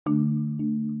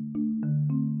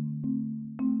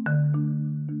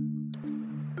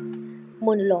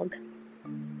Monologue.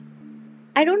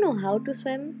 I don't know how to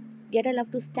swim, yet I love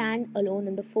to stand alone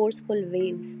in the forceful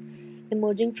waves,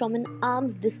 emerging from an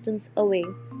arm's distance away,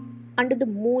 under the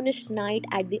moonish night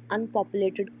at the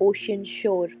unpopulated ocean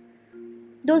shore.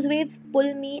 Those waves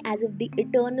pull me as if the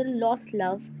eternal lost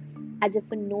love, as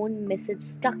if a known message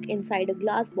stuck inside a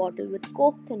glass bottle with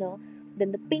coke thinner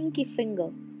than the pinky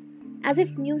finger, as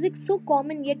if music so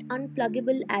common yet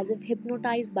unpluggable, as if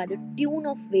hypnotized by the tune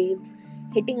of waves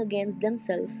hitting against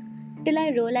themselves, till I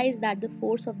realize that the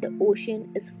force of the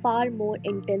ocean is far more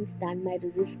intense than my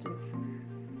resistance.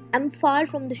 I'm far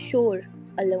from the shore,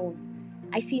 alone.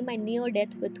 I see my near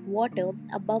death with water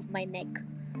above my neck.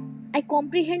 I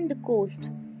comprehend the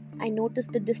coast. I notice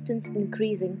the distance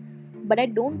increasing, but I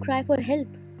don't cry for help.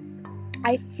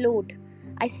 I float,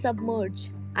 I submerge,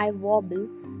 I wobble,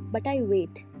 but I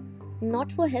wait.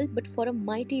 Not for help, but for a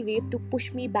mighty wave to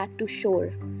push me back to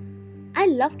shore. I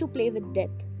love to play with death,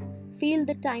 feel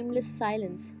the timeless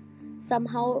silence,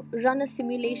 somehow run a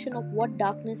simulation of what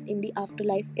darkness in the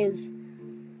afterlife is.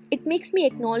 It makes me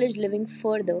acknowledge living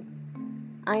further.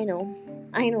 I know,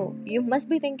 I know, you must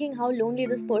be thinking how lonely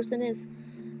this person is.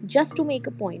 Just to make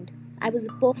a point, I was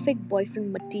a perfect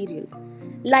boyfriend material.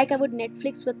 Like I would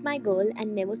Netflix with my girl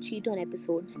and never cheat on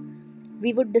episodes.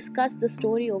 We would discuss the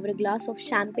story over a glass of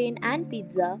champagne and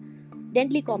pizza,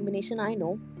 deadly combination I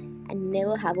know, and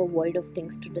never have a void of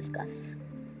things to discuss.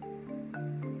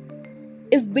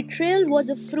 If betrayal was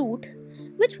a fruit,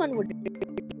 which one would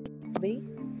it be?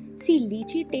 See,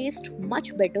 lychee tastes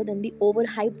much better than the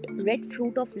overhyped red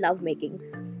fruit of lovemaking.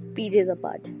 PJs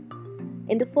apart.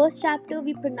 In the first chapter,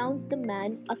 we pronounced the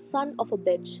man a son of a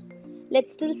bitch.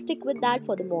 Let's still stick with that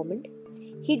for the moment.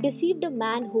 He deceived a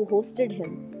man who hosted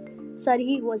him.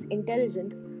 Sarhi was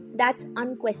intelligent, that's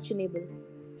unquestionable.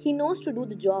 He knows to do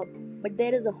the job, but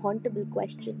there is a hauntable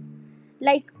question.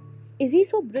 Like, is he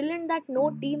so brilliant that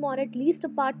no team or at least a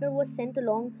partner was sent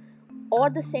along, or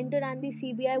the center and the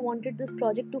CBI wanted this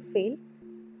project to fail?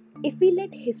 If we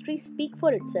let history speak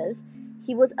for itself,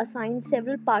 he was assigned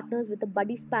several partners with a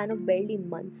buddy span of barely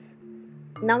months.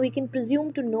 Now we can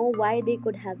presume to know why they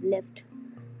could have left.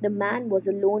 The man was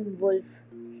a lone wolf.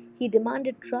 He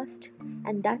demanded trust,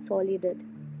 and that's all he did.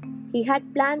 He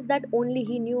had plans that only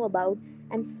he knew about,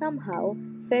 and somehow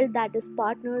felt that his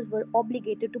partners were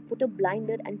obligated to put a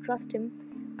blinder and trust him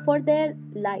for their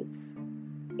lives.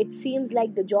 It seems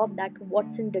like the job that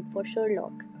Watson did for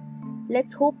Sherlock.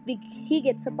 Let's hope he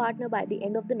gets a partner by the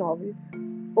end of the novel.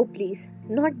 Oh, please,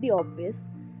 not the obvious.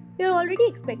 We are already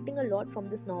expecting a lot from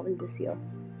this novel this year.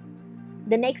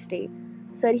 The next day,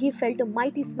 Sarhi felt a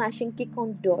mighty smashing kick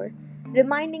on the door,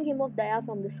 reminding him of Daya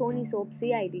from the Sony soap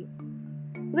CID.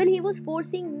 Well, he was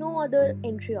foreseeing no other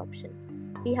entry option.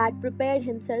 He had prepared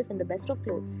himself in the best of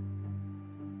clothes.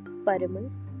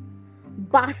 Parimal.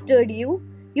 Bastard, you!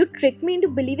 You tricked me into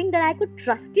believing that I could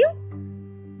trust you?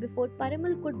 Before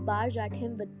Parimal could barge at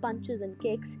him with punches and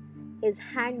kicks, his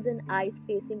hands and eyes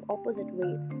facing opposite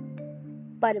ways.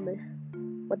 Parimal.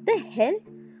 What the hell?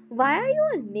 Why are you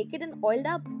all naked and oiled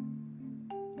up?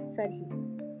 Sarhi.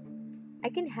 I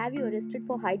can have you arrested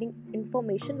for hiding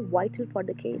information vital for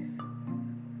the case.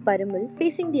 Parimal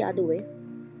facing the other way.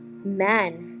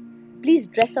 Man, please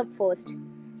dress up first.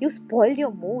 You spoiled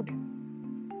your mood.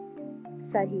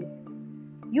 Sarhi.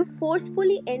 You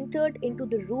forcefully entered into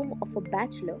the room of a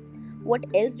bachelor. What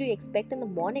else do you expect in the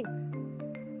morning?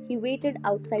 He waited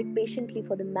outside patiently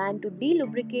for the man to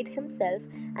delubricate himself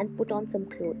and put on some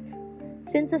clothes.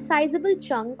 Since a sizable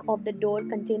chunk of the door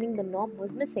containing the knob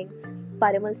was missing,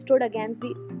 Parimal stood against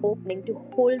the opening to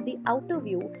hold the outer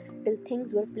view till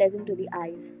things were pleasant to the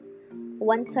eyes.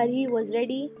 Once Sarhi was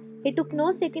ready, he took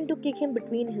no second to kick him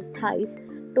between his thighs,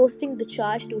 toasting the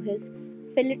charge to his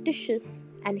felicitous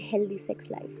and healthy sex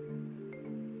life.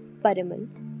 Parimal,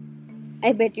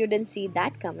 I bet you didn't see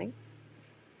that coming.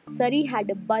 Sari had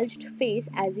a bulged face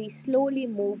as he slowly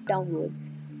moved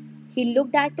downwards. He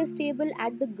looked at his table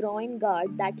at the groin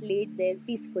guard that laid there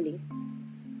peacefully.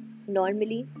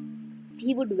 Normally,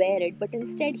 he would wear it, but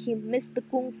instead he missed the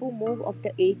kung fu move of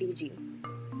the ATG.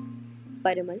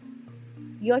 Parimal,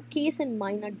 your case and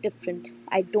mine are different.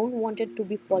 I don't want it to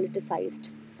be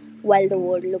politicized. While the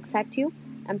world looks at you,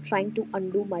 I'm trying to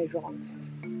undo my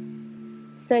wrongs.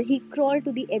 Sir, he crawled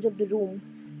to the edge of the room,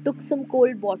 took some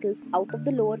cold bottles out of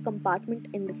the lower compartment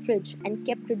in the fridge, and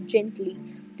kept it gently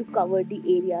to cover the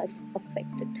areas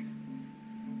affected.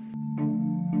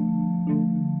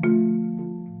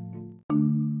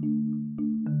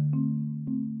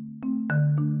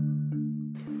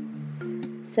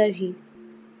 Sir, he,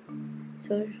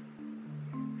 sir,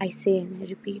 I say and I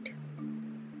repeat,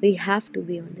 we have to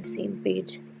be on the same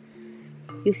page.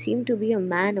 You seem to be a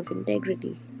man of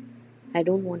integrity. I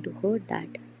don't want to hurt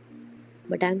that.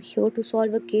 But I'm here to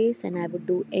solve a case and I would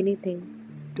do anything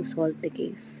to solve the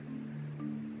case.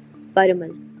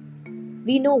 Parimal,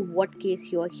 we know what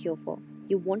case you are here for.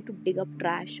 You want to dig up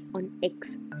trash on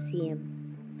ex CM.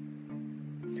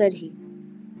 Sarhi,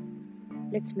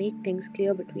 let's make things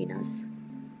clear between us.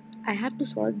 I have to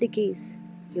solve the case.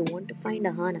 You want to find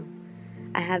Ahana.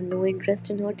 I have no interest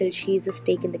in her till she is a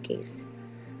stake in the case.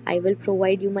 I will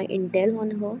provide you my intel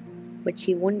on her, but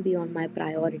she won't be on my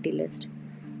priority list.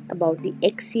 About the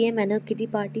ex CM and her kitty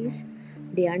parties,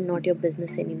 they are not your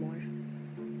business anymore.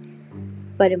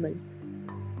 Parimal,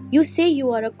 you say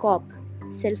you are a cop,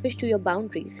 selfish to your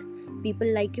boundaries.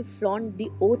 People like you flaunt the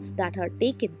oaths that are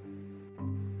taken.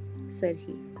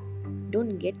 Sarhi,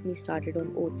 don't get me started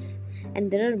on oaths. And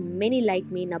there are many like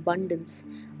me in abundance.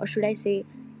 Or should I say,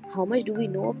 how much do we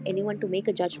know of anyone to make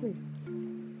a judgment?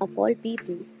 Of all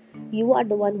people, you are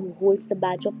the one who holds the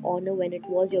badge of honor when it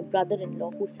was your brother in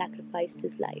law who sacrificed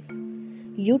his life.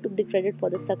 You took the credit for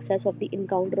the success of the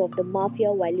encounter of the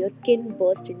mafia while your kin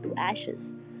burst into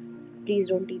ashes. Please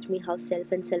don't teach me how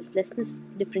self and selflessness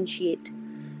differentiate.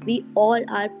 We all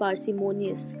are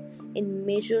parsimonious in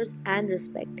measures and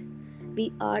respect.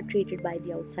 We are treated by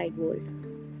the outside world.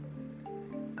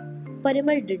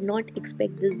 Parimal did not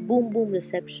expect this boom boom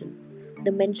reception.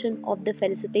 The mention of the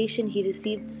felicitation he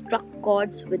received struck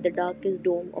chords with the darkest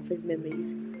dome of his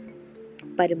memories.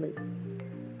 Parimal,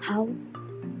 how?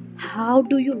 How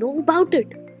do you know about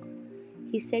it?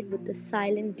 He said with the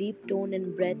silent, deep tone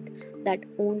and breath that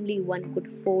only one could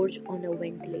forge on a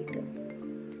ventilator.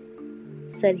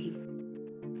 Sarhi,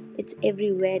 it's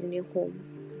everywhere in your home.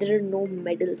 There are no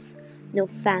medals, no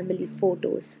family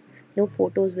photos, no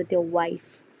photos with your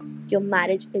wife. Your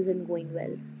marriage isn't going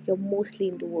well. You're mostly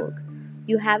into work.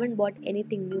 You haven't bought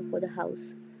anything new for the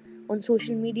house. On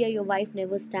social media, your wife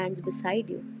never stands beside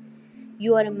you.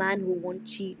 You are a man who won't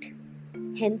cheat.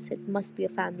 Hence, it must be a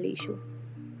family issue.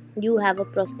 You have a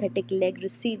prosthetic leg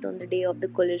received on the day of the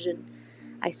collision.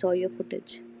 I saw your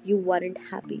footage. You weren't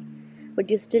happy, but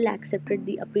you still accepted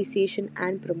the appreciation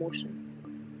and promotion.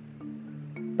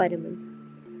 Parimal,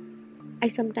 I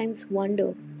sometimes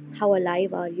wonder how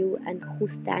alive are you and who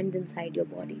stands inside your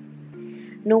body.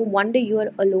 No wonder you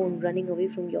are alone running away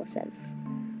from yourself.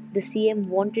 The CM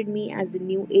wanted me as the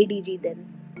new ADG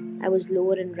then. I was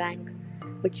lower in rank,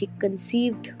 but she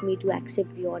conceived me to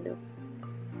accept the honor.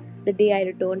 The day I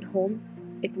returned home,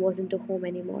 it wasn't a home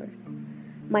anymore.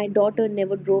 My daughter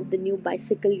never drove the new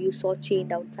bicycle you saw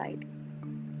chained outside.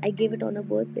 I gave it on her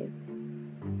birthday.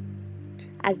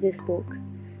 As they spoke,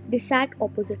 they sat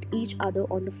opposite each other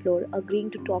on the floor, agreeing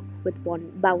to talk with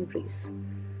boundaries.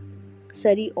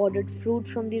 Sari ordered fruit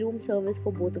from the room service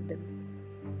for both of them.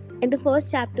 In the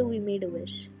first chapter, we made a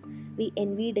wish. We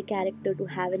envied a character to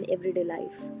have an everyday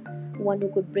life, one who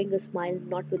could bring a smile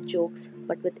not with jokes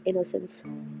but with innocence.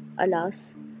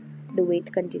 Alas, the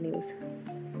wait continues.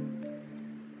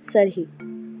 Sarhi,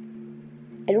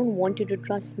 I don't want you to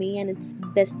trust me, and it's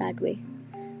best that way.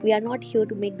 We are not here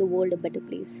to make the world a better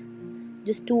place.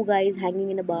 Just two guys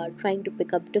hanging in a bar trying to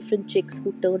pick up different chicks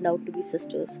who turned out to be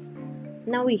sisters.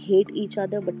 Now we hate each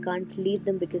other but can't leave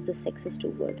them because the sex is too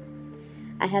good.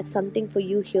 I have something for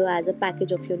you here as a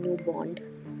package of your new bond.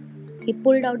 He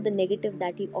pulled out the negative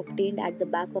that he obtained at the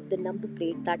back of the number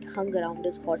plate that hung around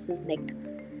his horse's neck.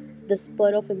 The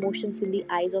spur of emotions in the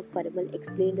eyes of Parimal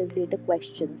explained his later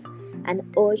questions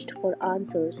and urged for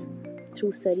answers.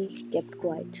 Through Sari kept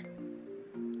quiet.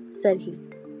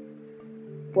 Sarhi,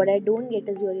 what I don't get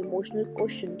is your emotional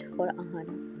quotient for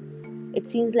Ahana. It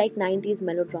seems like 90s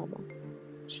melodrama.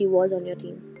 She was on your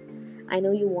team. I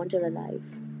know you want her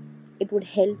alive. It would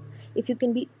help if you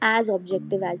can be as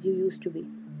objective as you used to be.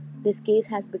 This case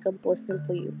has become personal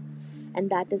for you, and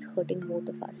that is hurting both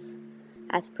of us.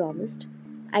 As promised,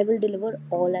 I will deliver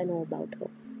all I know about her.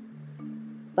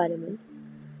 Parimal,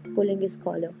 pulling his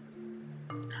collar.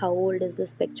 How old is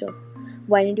this picture?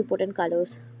 Why didn't you put in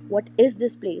colors? What is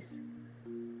this place?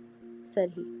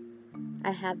 Sarhi,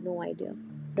 I have no idea.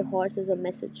 The horse is a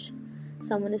message.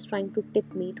 Someone is trying to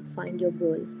tip me to find your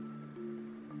girl.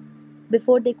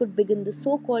 Before they could begin the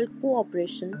so called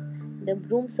cooperation, the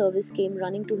room service came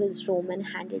running to his room and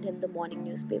handed him the morning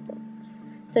newspaper.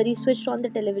 Sari switched on the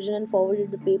television and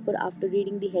forwarded the paper after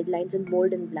reading the headlines in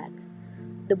bold and black.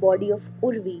 The body of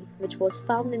Urvi, which was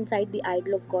found inside the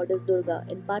idol of goddess Durga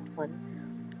in part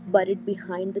 1, buried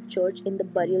behind the church in the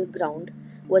burial ground,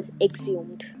 was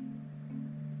exhumed.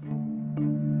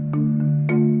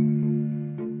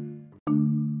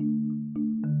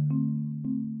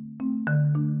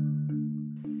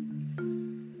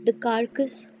 The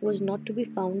carcass was not to be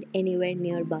found anywhere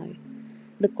nearby.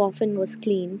 The coffin was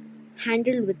clean,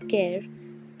 handled with care,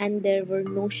 and there were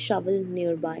no shovels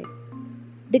nearby.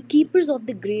 The keepers of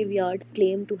the graveyard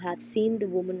claimed to have seen the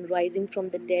woman rising from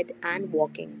the dead and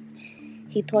walking.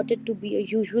 He thought it to be a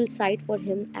usual sight for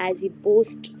him as he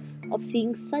boasted of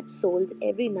seeing such souls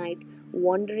every night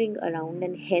wandering around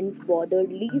and hence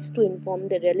bothered least to inform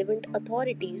the relevant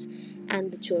authorities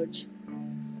and the church.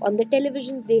 On the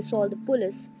television, they saw the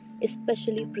police,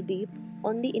 especially Pradeep,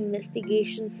 on the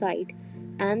investigation side,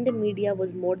 and the media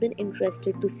was more than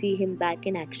interested to see him back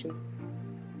in action.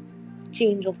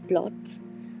 Change of plots.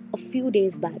 A few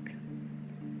days back,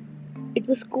 it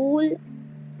was cool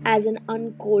as an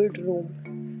uncold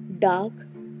room, dark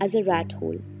as a rat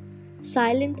hole,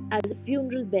 silent as a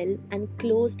funeral bell, and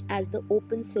closed as the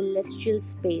open celestial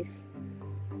space.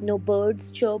 No birds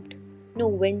chirped, no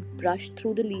wind brushed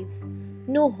through the leaves,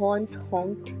 no horns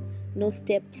honked, no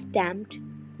steps stamped,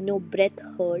 no breath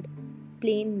heard,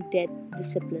 plain death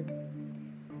discipline.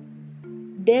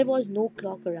 There was no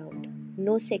clock around.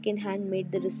 No second hand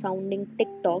made the resounding tick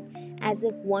tock as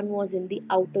if one was in the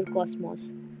outer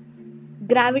cosmos.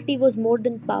 Gravity was more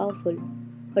than powerful.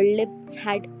 Her lips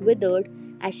had withered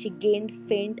as she gained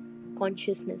faint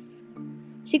consciousness.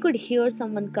 She could hear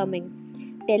someone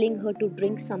coming, telling her to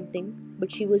drink something,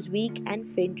 but she was weak and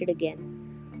fainted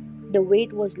again. The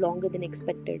wait was longer than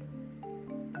expected.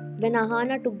 When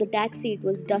Ahana took the taxi, it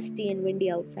was dusty and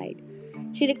windy outside.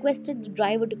 She requested the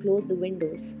driver to close the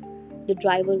windows. The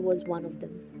driver was one of them.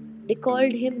 They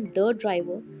called him the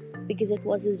driver because it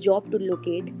was his job to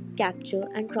locate, capture,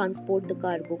 and transport the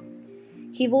cargo.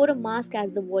 He wore a mask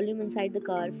as the volume inside the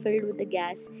car filled with the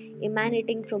gas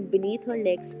emanating from beneath her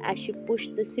legs as she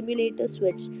pushed the simulator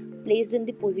switch placed in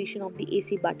the position of the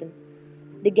AC button.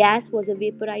 The gas was a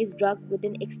vaporized drug with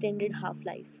an extended half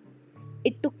life.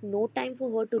 It took no time for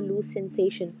her to lose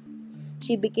sensation.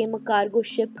 She became a cargo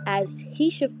ship as he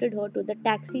shifted her to the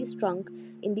taxi's trunk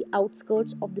in the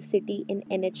outskirts of the city in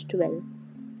NH12.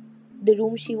 The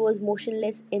room she was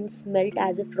motionless in smelt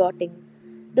as if rotting.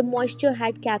 The moisture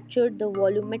had captured the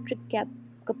volumetric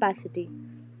capacity.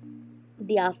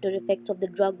 The after effects of the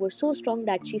drug were so strong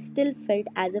that she still felt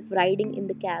as if riding in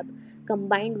the cab,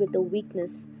 combined with the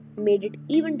weakness, made it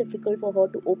even difficult for her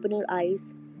to open her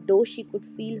eyes, though she could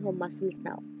feel her muscles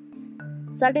now.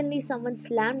 Suddenly, someone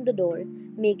slammed the door,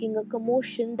 making a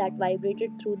commotion that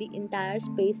vibrated through the entire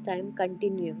space time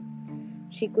continuum.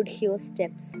 She could hear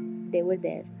steps. They were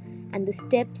there, and the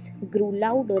steps grew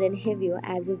louder and heavier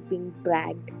as if being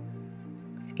dragged.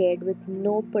 Scared with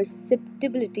no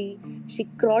perceptibility, she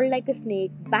crawled like a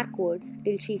snake backwards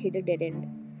till she hit a dead end.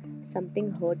 Something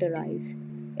hurt her eyes.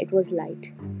 It was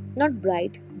light, not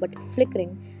bright, but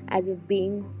flickering as if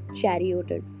being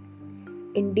charioted.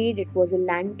 Indeed, it was a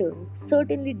lantern,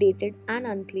 certainly dated and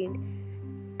uncleaned,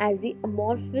 as the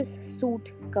amorphous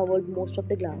soot covered most of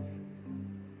the glass.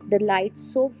 The light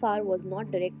so far was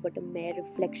not direct but a mere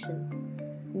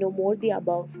reflection. No more the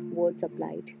above words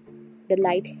applied. The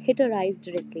light hit her eyes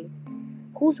directly.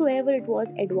 Whosoever it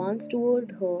was advanced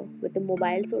toward her with a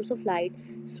mobile source of light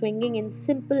swinging in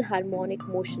simple harmonic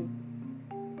motion.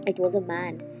 It was a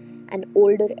man, an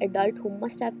older adult who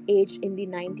must have aged in the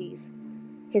 90s.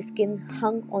 His skin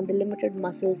hung on the limited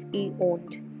muscles he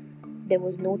owned. There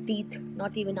was no teeth,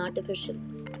 not even artificial.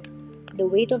 The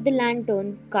weight of the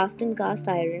lantern, cast in cast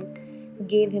iron,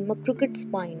 gave him a crooked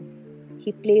spine.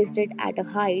 He placed it at a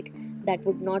height that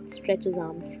would not stretch his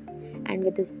arms, and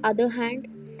with his other hand,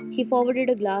 he forwarded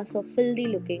a glass of filthy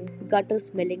looking, gutter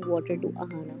smelling water to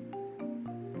Ahana.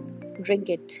 Drink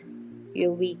it.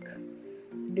 You're weak.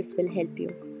 This will help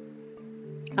you.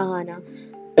 Ahana,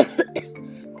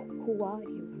 who are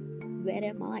you? Where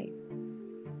am I?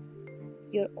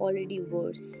 You're already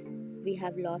worse. We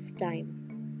have lost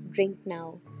time. Drink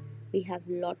now. We have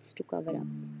lots to cover up.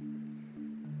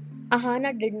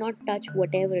 Ahana did not touch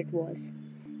whatever it was.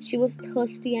 She was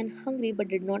thirsty and hungry but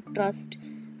did not trust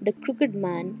the crooked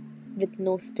man with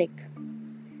no stick.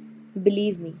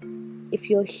 Believe me, if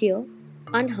you're here,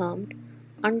 unharmed,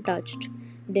 untouched,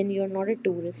 then you're not a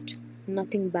tourist.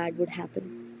 Nothing bad would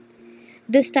happen.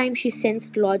 This time she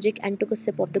sensed logic and took a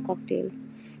sip of the cocktail.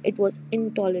 It was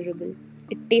intolerable.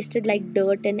 It tasted like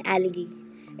dirt and algae.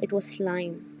 It was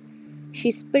slime.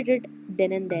 She spit it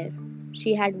then and there.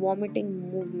 She had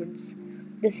vomiting movements.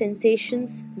 The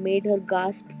sensations made her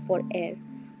gasp for air.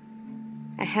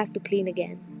 I have to clean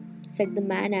again, said the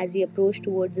man as he approached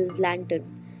towards his lantern.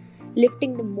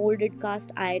 Lifting the molded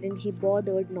cast iron, he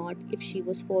bothered not if she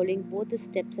was following both his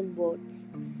steps and words.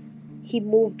 He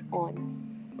moved on.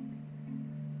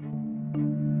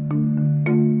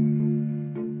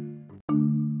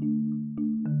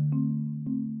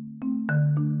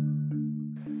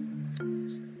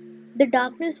 The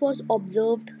darkness was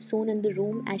observed soon in the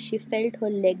room as she felt her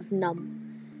legs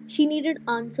numb. She needed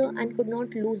answer and could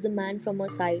not lose the man from her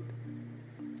sight.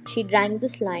 She drank the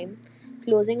slime,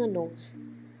 closing her nose.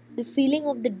 The feeling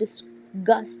of the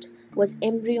disgust was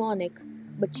embryonic,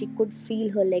 but she could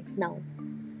feel her legs now.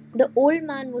 The old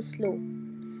man was slow.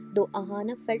 Though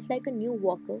Ahana felt like a new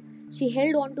walker, she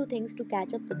held on to things to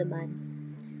catch up with the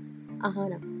man.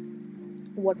 Ahana,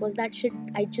 what was that shit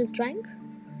I just drank?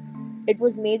 It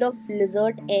was made of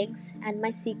lizard eggs and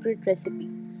my secret recipe.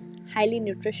 Highly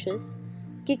nutritious,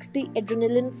 kicks the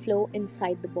adrenaline flow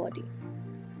inside the body.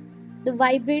 The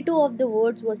vibrato of the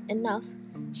words was enough.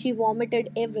 She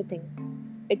vomited everything.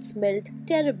 It smelled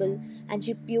terrible and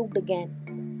she puked again.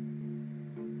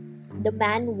 The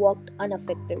man walked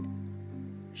unaffected.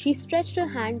 She stretched her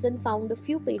hands and found a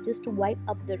few pages to wipe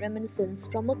up the reminiscence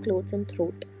from her clothes and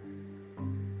throat.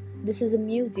 This is a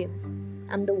museum.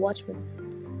 I'm the watchman.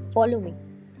 Follow me.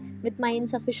 With my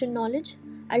insufficient knowledge,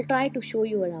 I'll try to show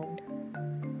you around.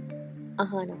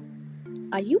 Ahana,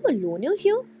 are you alone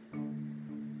here?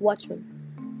 Watchman,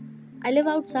 I live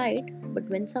outside, but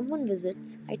when someone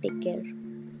visits, I take care.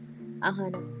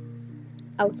 Ahana,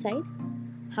 outside?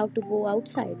 How to go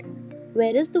outside?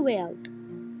 Where is the way out?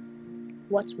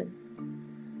 Watchman,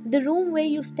 the room where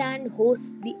you stand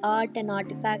hosts the art and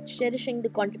artifacts, cherishing the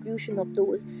contribution of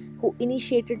those who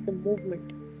initiated the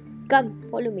movement. Come,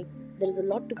 follow me. There is a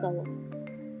lot to cover.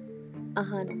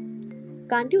 Ahana,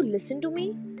 can't you listen to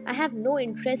me? I have no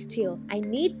interest here. I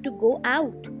need to go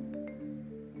out.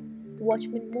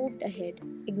 Watchman moved ahead,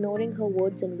 ignoring her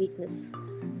words and weakness.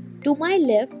 To my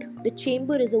left, the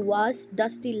chamber is a vast,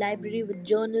 dusty library with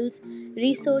journals,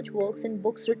 research works, and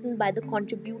books written by the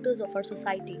contributors of our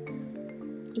society.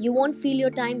 You won't feel your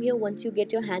time here once you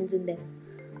get your hands in there.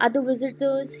 Other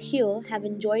visitors here have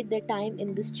enjoyed their time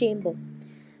in this chamber.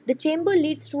 The chamber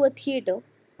leads to a theater.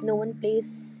 No one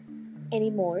plays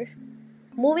anymore.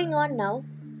 Moving on now,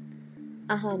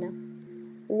 Ahana.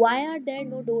 Why are there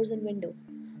no doors and window?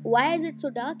 Why is it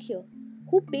so dark here?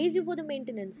 Who pays you for the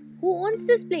maintenance? Who owns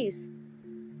this place?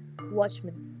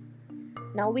 Watchman.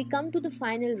 Now we come to the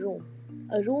final room,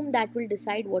 a room that will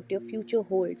decide what your future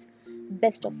holds.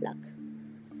 Best of luck.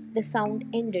 The sound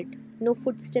ended. No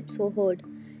footsteps were heard.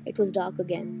 It was dark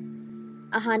again.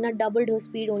 Ahana doubled her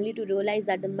speed only to realize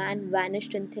that the man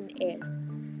vanished in thin air.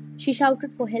 She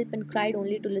shouted for help and cried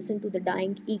only to listen to the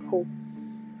dying echo.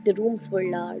 The rooms were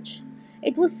large.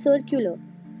 It was circular.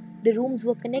 The rooms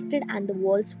were connected and the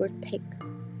walls were thick.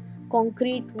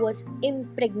 Concrete was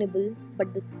impregnable,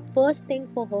 but the first thing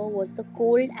for her was the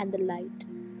cold and the light.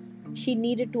 She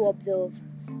needed to observe.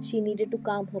 She needed to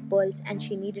calm her pulse and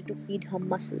she needed to feed her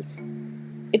muscles.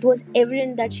 It was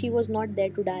evident that she was not there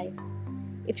to die.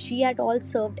 If she at all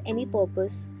served any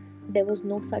purpose, there was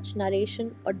no such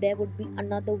narration, or there would be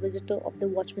another visitor of the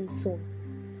watchman soon.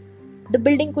 The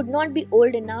building could not be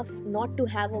old enough not to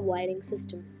have a wiring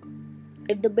system.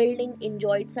 If the building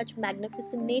enjoyed such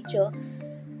magnificent nature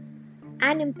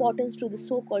and importance to the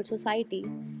so called society,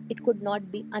 it could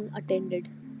not be unattended.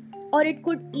 Or it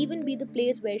could even be the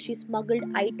place where she smuggled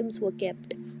items were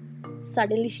kept.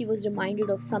 Suddenly, she was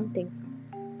reminded of something: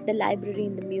 the library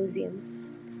in the museum.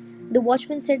 The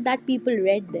watchman said that people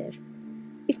read there.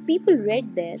 If people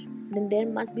read there, then there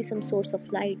must be some source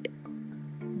of light.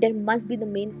 There must be the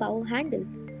main power handle.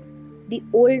 The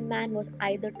old man was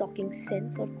either talking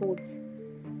sense or codes.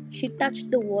 She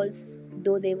touched the walls,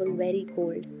 though they were very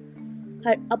cold.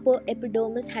 Her upper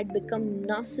epidermis had become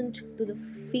nascent to the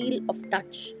feel of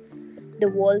touch.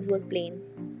 The walls were plain.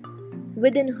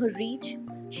 Within her reach,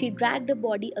 she dragged her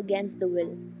body against the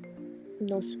will.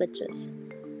 No switches.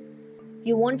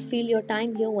 You won't feel your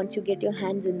time here once you get your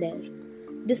hands in there.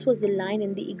 This was the line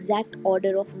in the exact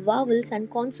order of vowels and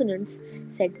consonants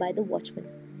said by the watchman.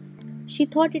 She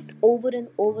thought it over and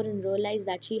over and realized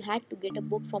that she had to get a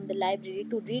book from the library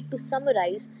to read to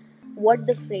summarize what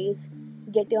the phrase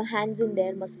 "get your hands in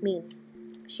there" must mean.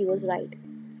 She was right.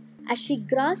 As she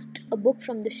grasped a book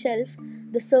from the shelf,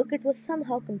 the circuit was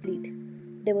somehow complete.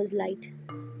 There was light.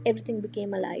 Everything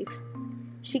became alive.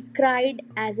 She cried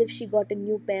as if she got a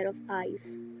new pair of eyes.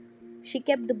 She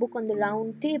kept the book on the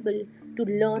round table to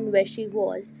learn where she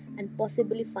was and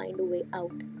possibly find a way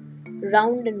out.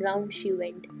 Round and round she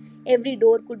went. Every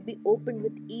door could be opened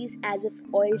with ease as if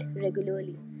oiled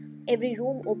regularly. Every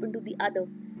room opened to the other.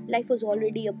 Life was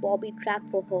already a bobby trap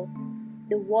for her.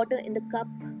 The water in the cup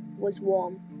was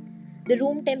warm. The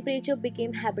room temperature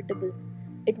became habitable.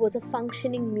 It was a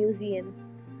functioning museum.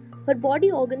 Her body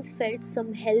organs felt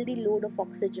some healthy load of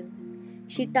oxygen.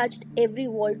 She touched every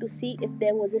wall to see if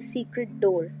there was a secret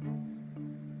door.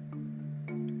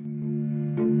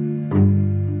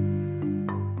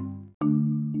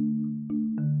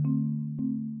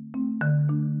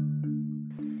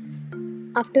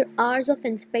 After hours of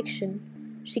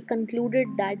inspection, she concluded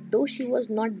that though she was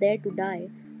not there to die,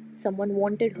 someone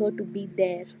wanted her to be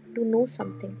there, to know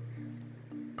something.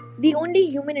 The only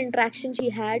human interaction she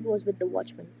had was with the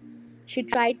watchman. She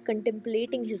tried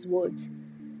contemplating his words.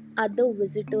 Other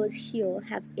visitors here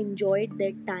have enjoyed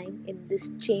their time in this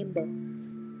chamber.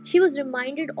 She was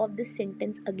reminded of this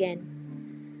sentence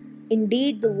again.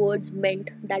 Indeed, the words meant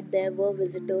that there were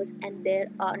visitors and there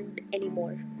aren't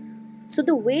anymore. So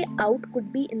the way out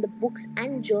could be in the books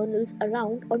and journals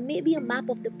around, or maybe a map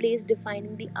of the place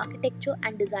defining the architecture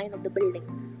and design of the building.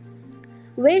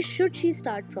 Where should she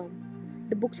start from?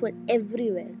 The books were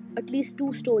everywhere, at least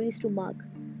two stories to mark.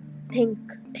 Think,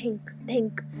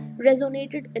 think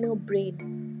resonated in her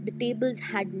brain. The tables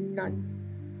had none.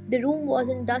 The room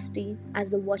wasn't dusty, as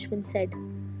the watchman said.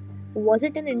 Was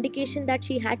it an indication that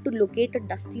she had to locate a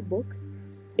dusty book?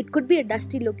 It could be a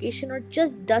dusty location or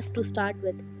just dust to start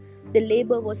with. The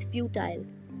labor was futile.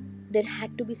 There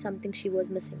had to be something she was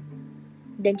missing.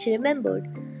 Then she remembered.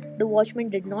 The watchman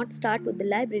did not start with the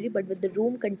library but with the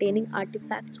room containing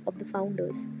artifacts of the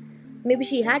founders. Maybe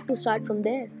she had to start from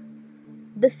there.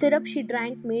 The syrup she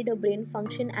drank made her brain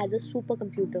function as a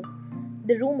supercomputer.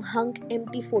 The room hung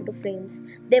empty photo frames.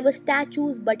 There were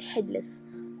statues but headless.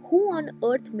 Who on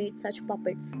earth made such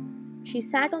puppets? She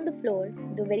sat on the floor,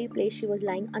 the very place she was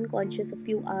lying unconscious a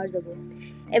few hours ago.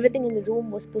 Everything in the room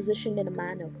was positioned in a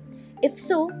manner. If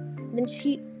so, then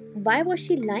why was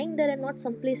she lying there and not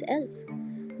someplace else?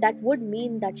 That would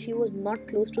mean that she was not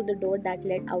close to the door that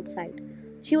led outside.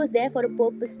 She was there for a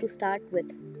purpose to start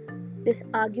with. This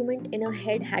argument in her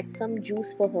head had some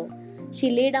juice for her. She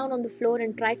lay down on the floor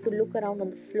and tried to look around on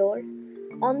the floor,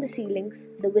 on the ceilings,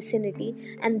 the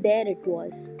vicinity, and there it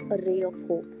was, a ray of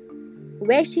hope.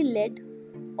 Where she lay,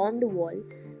 on the wall,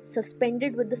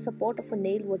 suspended with the support of a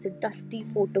nail, was a dusty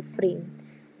photo frame.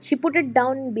 She put it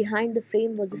down, and behind the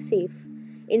frame was a safe.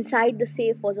 Inside the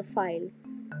safe was a file.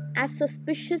 As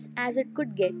suspicious as it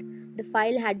could get, the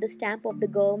file had the stamp of the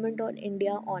government of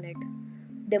India on it.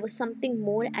 There was something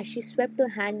more as she swept her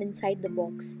hand inside the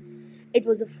box. It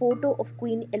was a photo of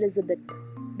Queen Elizabeth,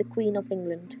 the Queen of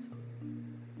England.